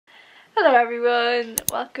Hello everyone,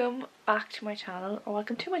 welcome back to my channel, or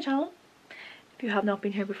welcome to my channel if you have not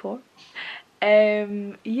been here before.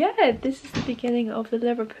 Yeah, this is the beginning of the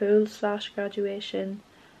Liverpool / graduation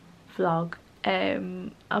vlog.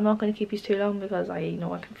 I'm not going to keep you too long because I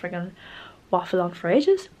know I can friggin' waffle on for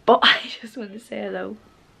ages, but I just want to say hello.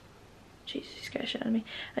 Jesus, you scared shit out of me.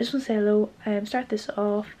 I just want to say hello, start this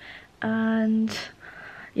off, and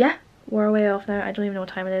yeah, we're way off now. I don't even know what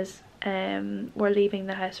time it is. We're leaving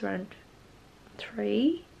the house around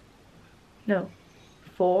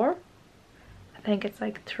 4. I think it's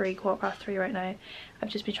like 3:15 right now. I've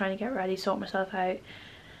just been trying to get ready, sort myself out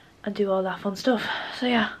and do all that fun stuff, so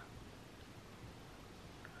yeah.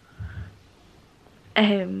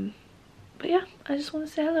 But yeah, I just want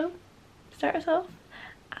to say hello, start us off,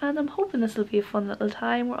 and I'm hoping this will be a fun little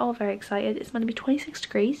time. We're all very excited. It's going to be 26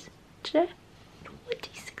 degrees today.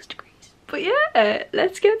 26 degrees. But yeah,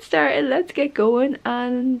 let's get started, let's get going,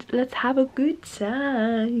 and let's have a good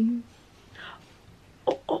time.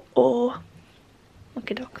 Oh.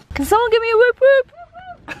 Okay, doc. Can someone give me a whoop whoop?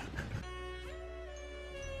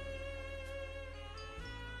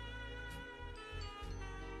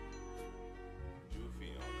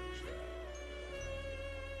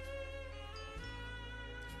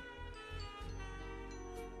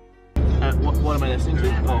 What am I listening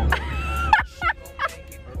to? Oh.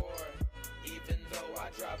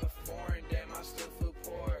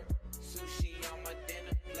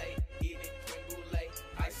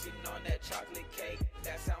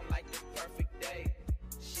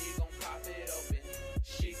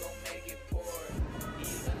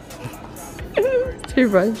 Too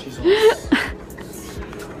much.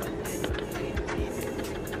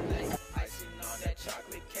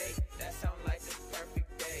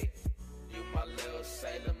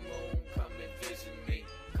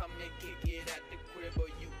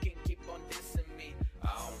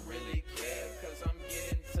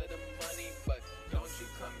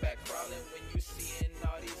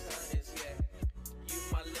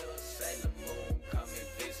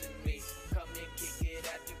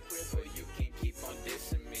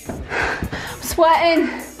 Sweating.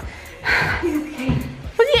 Okay.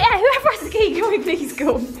 Well, yeah, whoever has the key, can we please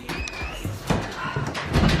go?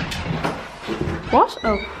 What?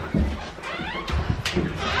 Oh.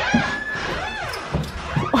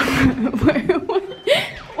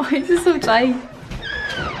 Why is this so tight?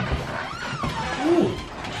 Ooh.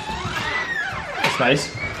 That's nice.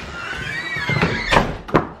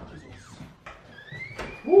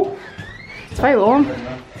 Ooh. It's very warm.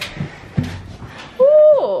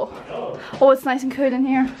 Oh, it's nice and cool in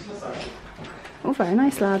here. Oh, very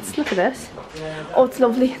nice, lads. Look at this. Oh, it's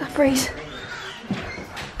lovely, that breeze.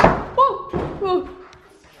 Whoa.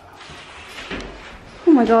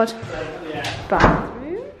 Oh my god.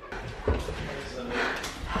 Bathroom.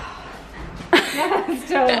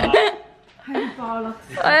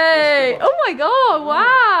 Hey! Oh my god!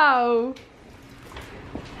 Wow!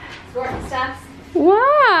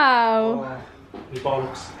 Wow!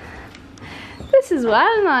 This is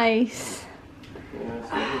well nice.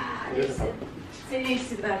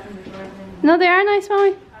 No, they are nice,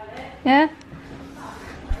 mommy. Yeah.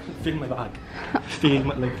 Feel my bag.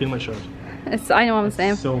 Feel my shirt. It's. I know what I'm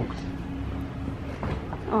saying. Soaked.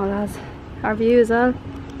 Oh, lads, our view as well.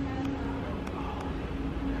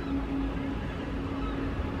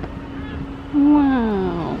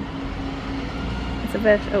 Wow. It's a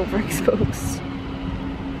bit overexposed.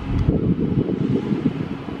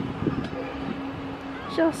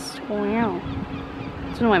 Just wow. I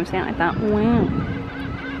don't know why I'm saying it like that. Wow.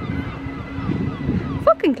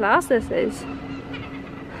 Fucking class this is.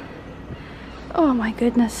 Oh my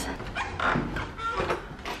goodness.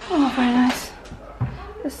 Oh, very nice.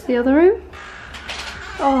 This is the other room.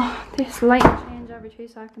 Oh, this light change every 2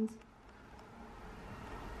 seconds.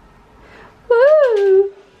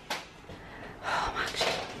 Woo! Oh, I'm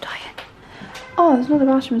actually dying. Oh, there's another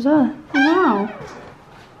bathroom as well. Wow.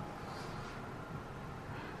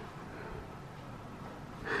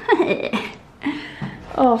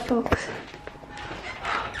 Oh, folks.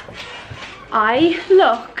 I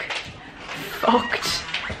look fucked.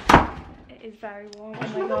 It is very warm. Oh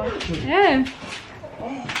my god. Yeah.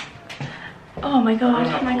 Oh my god.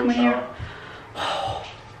 Am I coming here?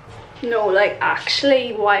 No, like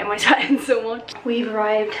actually, why am I sweating so much? We've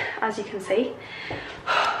arrived, as you can see.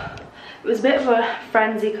 It was a bit of a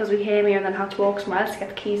frenzy because we came here and then had to walk somewhere else to get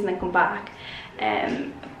the keys and then come back.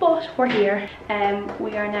 But we're here.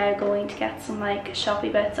 We are now going to get some like shoppy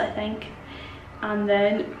bits, I think, and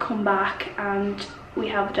then come back, and we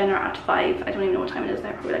have dinner at 5. I don't even know what time it is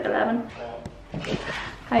now, probably like 11.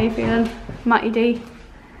 How you feeling, Matty D?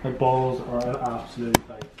 My balls are in absolute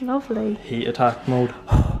like Lovely. heat attack mode.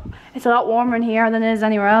 It's a lot warmer in here than it is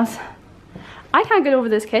anywhere else. I can't get over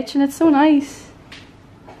this kitchen, it's so nice.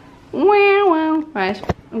 Wow. Right,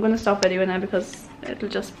 I'm gonna stop videoing now because it'll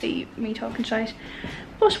just be me talking shite.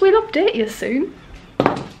 But we'll update you soon.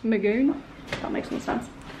 Magoon. That makes no sense.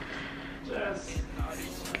 Yes.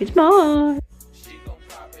 Goodbye.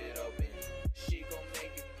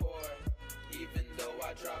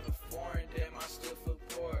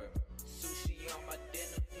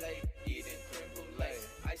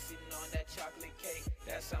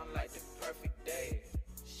 Sound like the perfect day.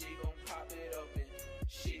 She gon' pop it open,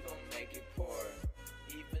 she gon' make it pour.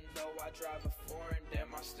 Even though I drive a foreign,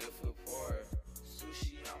 damn I still feel poor.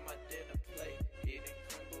 Sushi on my dinner plate, eating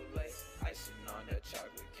creme brulee, icing on that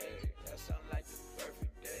chocolate cake. That sound like the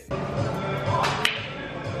perfect day.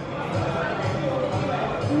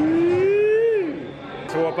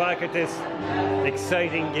 So we're back at this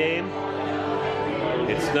exciting game.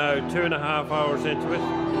 It's now 2.5 hours into it.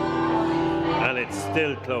 And it's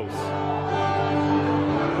still close.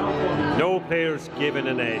 No players given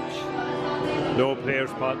an edge. No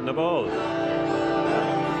players potting the ball.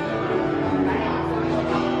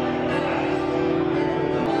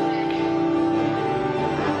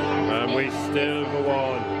 And we still go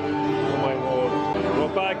on. Oh my word.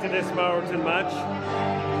 We're back to this marathon match.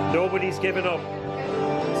 Nobody's given up.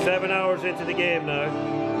 7 hours into the game now.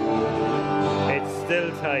 It's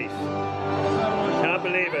still tight. Can't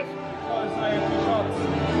believe it.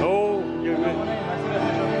 Oh, you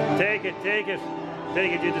take it,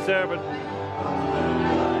 you deserve it.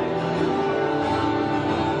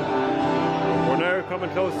 We're now coming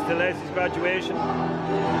close to Leslie's graduation.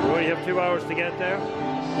 We only have 2 hours to get there,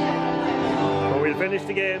 but we'll finish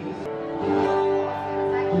the game.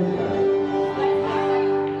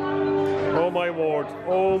 Oh my word,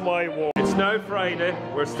 oh my word. It's now Friday,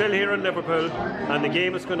 we're still here in Liverpool, and the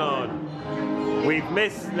game is going on. We've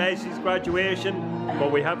missed Leslie's graduation,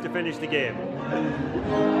 but we have to finish the game.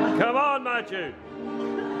 Come on, Matthew!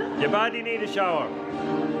 You badly need a shower.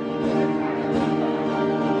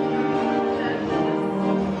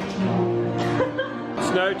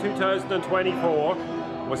 It's now 2024.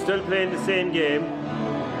 We're still playing the same game.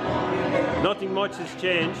 Nothing much has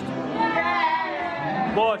changed.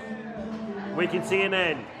 But we can see an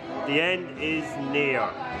end. The end is near.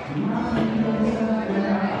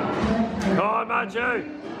 Come on, Matthew!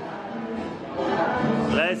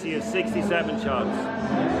 Leslie has 67 shots.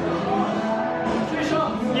 2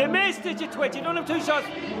 shots! You missed it, you twit! You don't have 2 shots!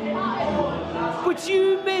 But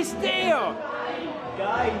you missed there!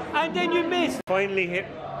 Guys! And then you missed! Finally here.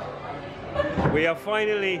 We are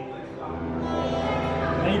finally... I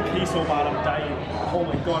need pee so bad, I'm dying. Oh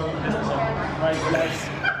my god, I'm gonna miss this one. Right, guys.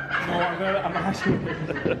 No, I'm actually...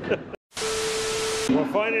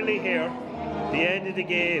 We're finally here. The end of the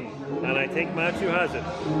game, and I think Matthew has it.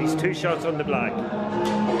 He's 2 shots on the black.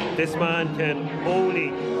 This man can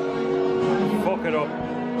only fuck it up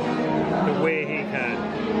the way he can.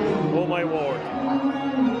 Oh my word.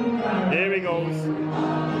 There he goes.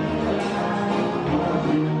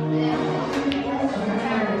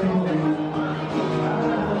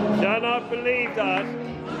 Cannot believe that.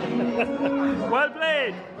 Well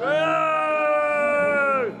played.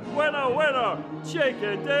 Whoa! Winner, winner,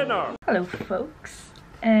 chicken dinner. Hello folks.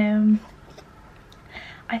 I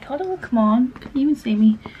thought I would come on. Can you even see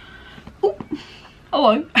me? Oh,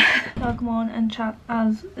 hello. I'll come on and chat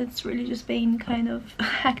as it's really just been kind of a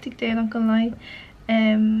hectic day, not gonna lie.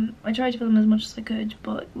 I tried to film as much as I could,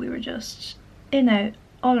 but we were just in, out,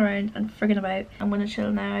 all around and frigging about. I'm gonna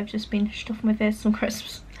chill now. I've just been stuffing my face with some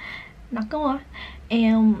crisps. Not gonna lie.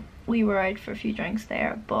 We were out for a few drinks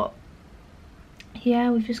there, but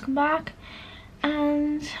yeah, we've just come back.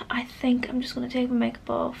 And I think I'm just going to take my makeup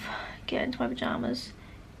off, get into my pyjamas,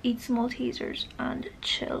 eat some Maltesers and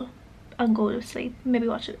chill and go to sleep. Maybe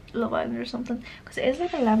watch Love Island or something, because it is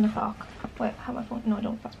like 11 o'clock. Wait, I have my phone. No, I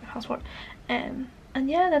don't. That's my passport. And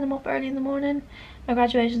yeah, then I'm up early in the morning. My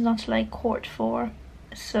graduation's not till like 4:45,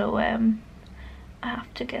 so I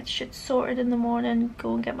have to get shit sorted in the morning,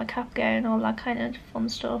 go and get my cap gown, all that kind of fun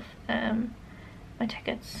stuff, my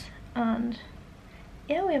tickets, and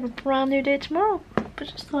yeah, we have a brand new day tomorrow. But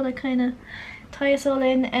just thought I'd kind of tie us all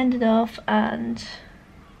in, end it off, and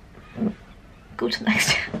go to the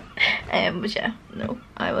next but yeah, no,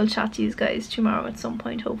 I will chat to you guys tomorrow at some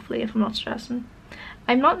point, hopefully, if I'm not stressing.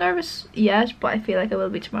 I'm not nervous yet, but I feel like I will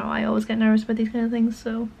be tomorrow. I always get nervous about these kind of things,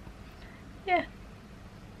 so yeah,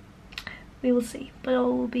 we will see. But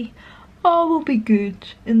all will be good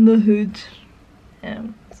in the hood.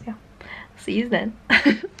 So yeah, see you then.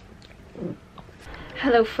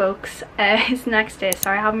 Hello folks, it's the next day.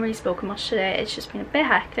 Sorry I haven't really spoken much today. It's just been a bit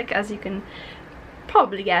hectic, as you can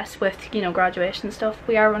probably guess, with, you know, graduation and stuff.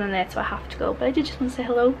 We are running late, so I have to go, but I did just want to say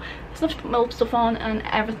hello. I still have to put my old stuff on and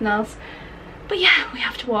everything else, but yeah, we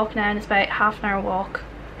have to walk now, and it's about half an hour walk,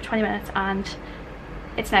 20 minutes, and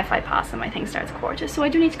it's now 5 past and my thing starts at 4:15, so I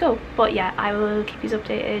do need to go. But yeah, I will keep you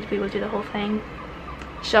updated. We will do the whole thing,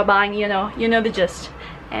 shebang, you know the gist.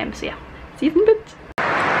 So yeah, see you in a bit.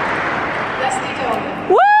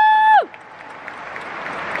 Woo!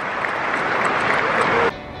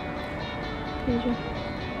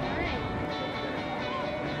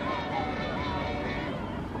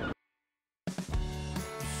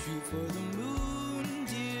 Shoot for the moon,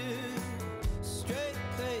 dear. Straight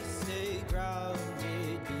face, stay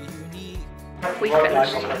grounded, be unique. We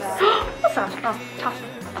finished. What's that? Oh,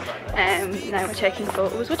 tassel. Now we're taking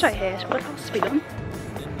photos, which I hate, but it has to be done.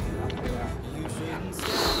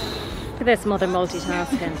 Look at this mother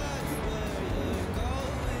multitasking.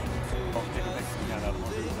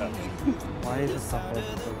 Why is it so hard?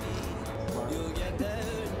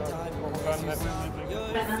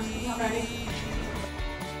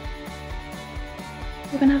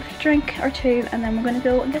 We're gonna have a drink or two, and then we're gonna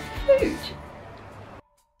go and get some food.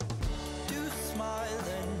 Do smile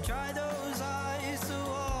and dry those eyes, so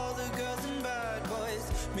all the girls and bad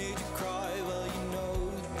boys made you cry. Well, you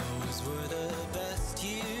know those were the best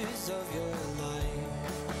years of your life,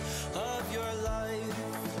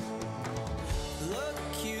 Look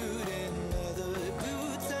cute in leather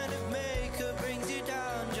boots, and if makeup brings you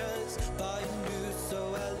down, just buy new,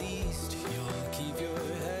 so at least you'll keep your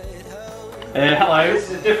head held. Hello. This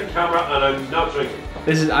is a different camera and I'm not drinking.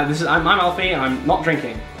 I'm Alfie and I'm not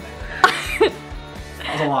drinking. That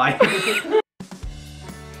was a lie. Have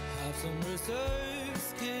some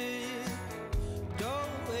reserves, kid.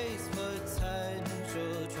 Don't waste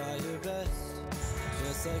potential. Try your best,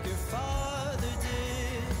 just like your father did.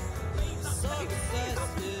 Success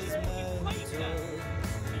is mental.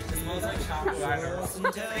 It smells like chocolate. I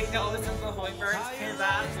know this is the Hoibergs. Here's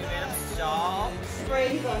that. We made a job.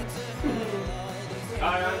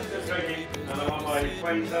 I am just drinking and I'm on my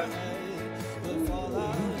way to...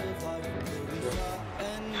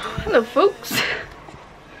 Hello folks.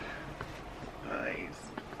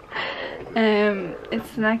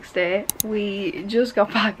 It's the next day. We just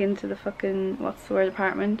got back into the fucking, what's the word,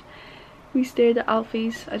 apartment. We stayed at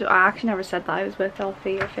Alfie's. I actually never said that I was with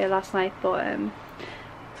Alfie or Faye last night, but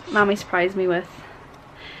Mammy surprised me with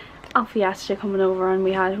Alfie yesterday coming over, and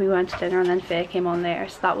we went to dinner, and then Faye came on later,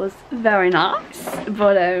 so that was very nice.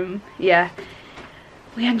 But yeah,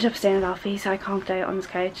 we ended up staying at Alfie's. I conked out on his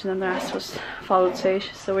couch, and then the rest of us followed suit.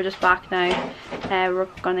 So we're just back now. We're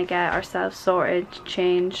gonna get ourselves sorted,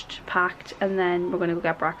 changed, packed, and then we're gonna go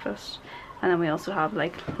get breakfast, and then we also have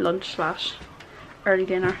like lunch / early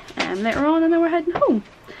dinner later on, and then we're heading home.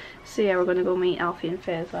 So yeah, we're gonna go meet Alfie and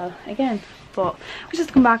Faye as well again, but we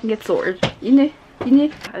just come back and get sorted, you know.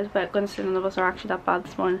 I was about gonna say none of us are actually that bad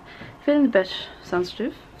this morning. Feeling a bit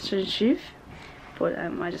sensitive, but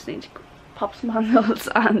I just need to pop some handles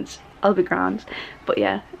and I'll be grand. But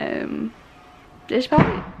yeah, dish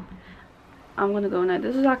party. I'm gonna go now.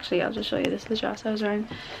 This is actually, I'll just show you, this is the dress I was wearing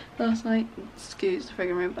last night. Excuse the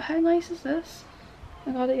friggin' room, but how nice is this?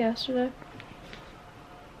 I got it yesterday.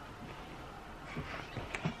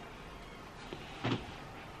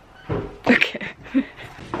 Okay.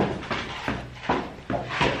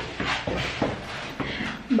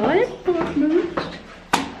 Bye, apartment.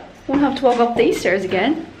 Won't have to walk up these stairs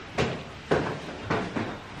again.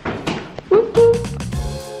 Whoop, whoop.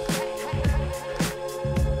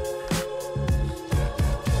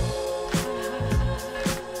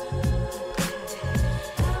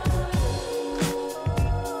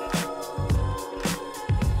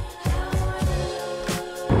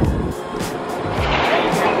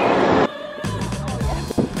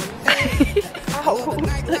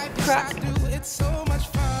 Crack.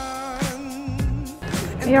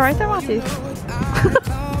 Are you alright there, Matthew?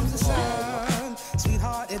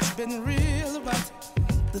 Sweetheart, it's been real, but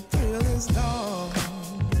the thrill is gone.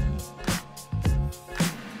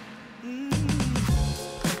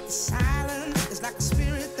 The silence is like a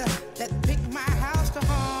spirit that picked my house to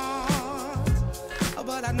haunt. Oh,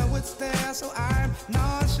 but I know it's there, so I'm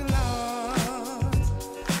nonchalant.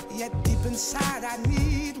 Yet deep inside, I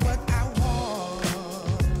need what I want.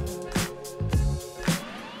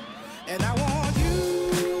 And I want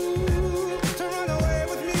you to run away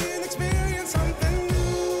with me and experience something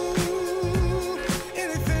new.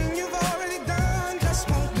 Anything you've already done just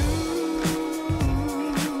won't do.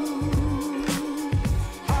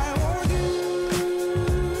 I want you.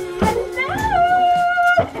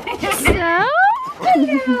 Hello!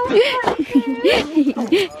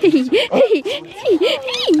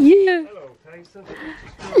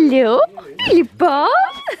 Hello, hello, Bob.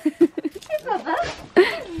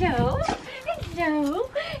 Hello, hello.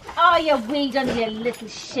 Oh, you weed on you little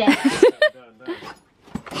shit.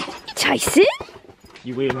 Tyson.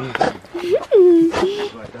 You will me.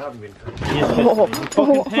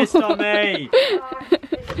 Fucking pissed on me.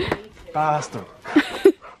 Bastard.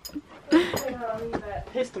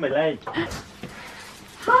 Pissed on my leg.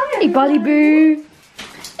 Hey, Bolly Boo.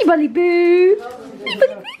 Hey, Bolly Boo.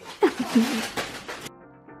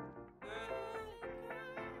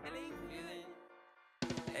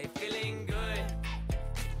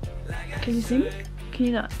 Can you sing? Can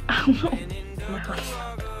you not? Oh no.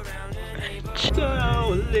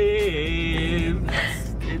 Don't leave.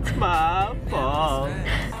 It's my fault.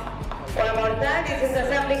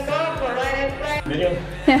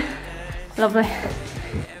 Yeah. Lovely.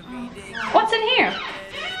 What's in here?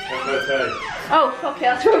 Oh, okay,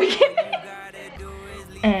 that's where we get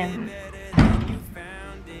it.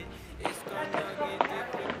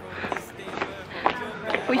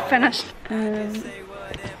 We finished.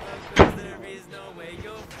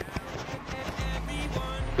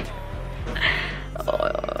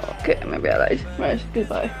 Oh, okay, maybe I lied. Right,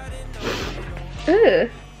 goodbye. Ugh.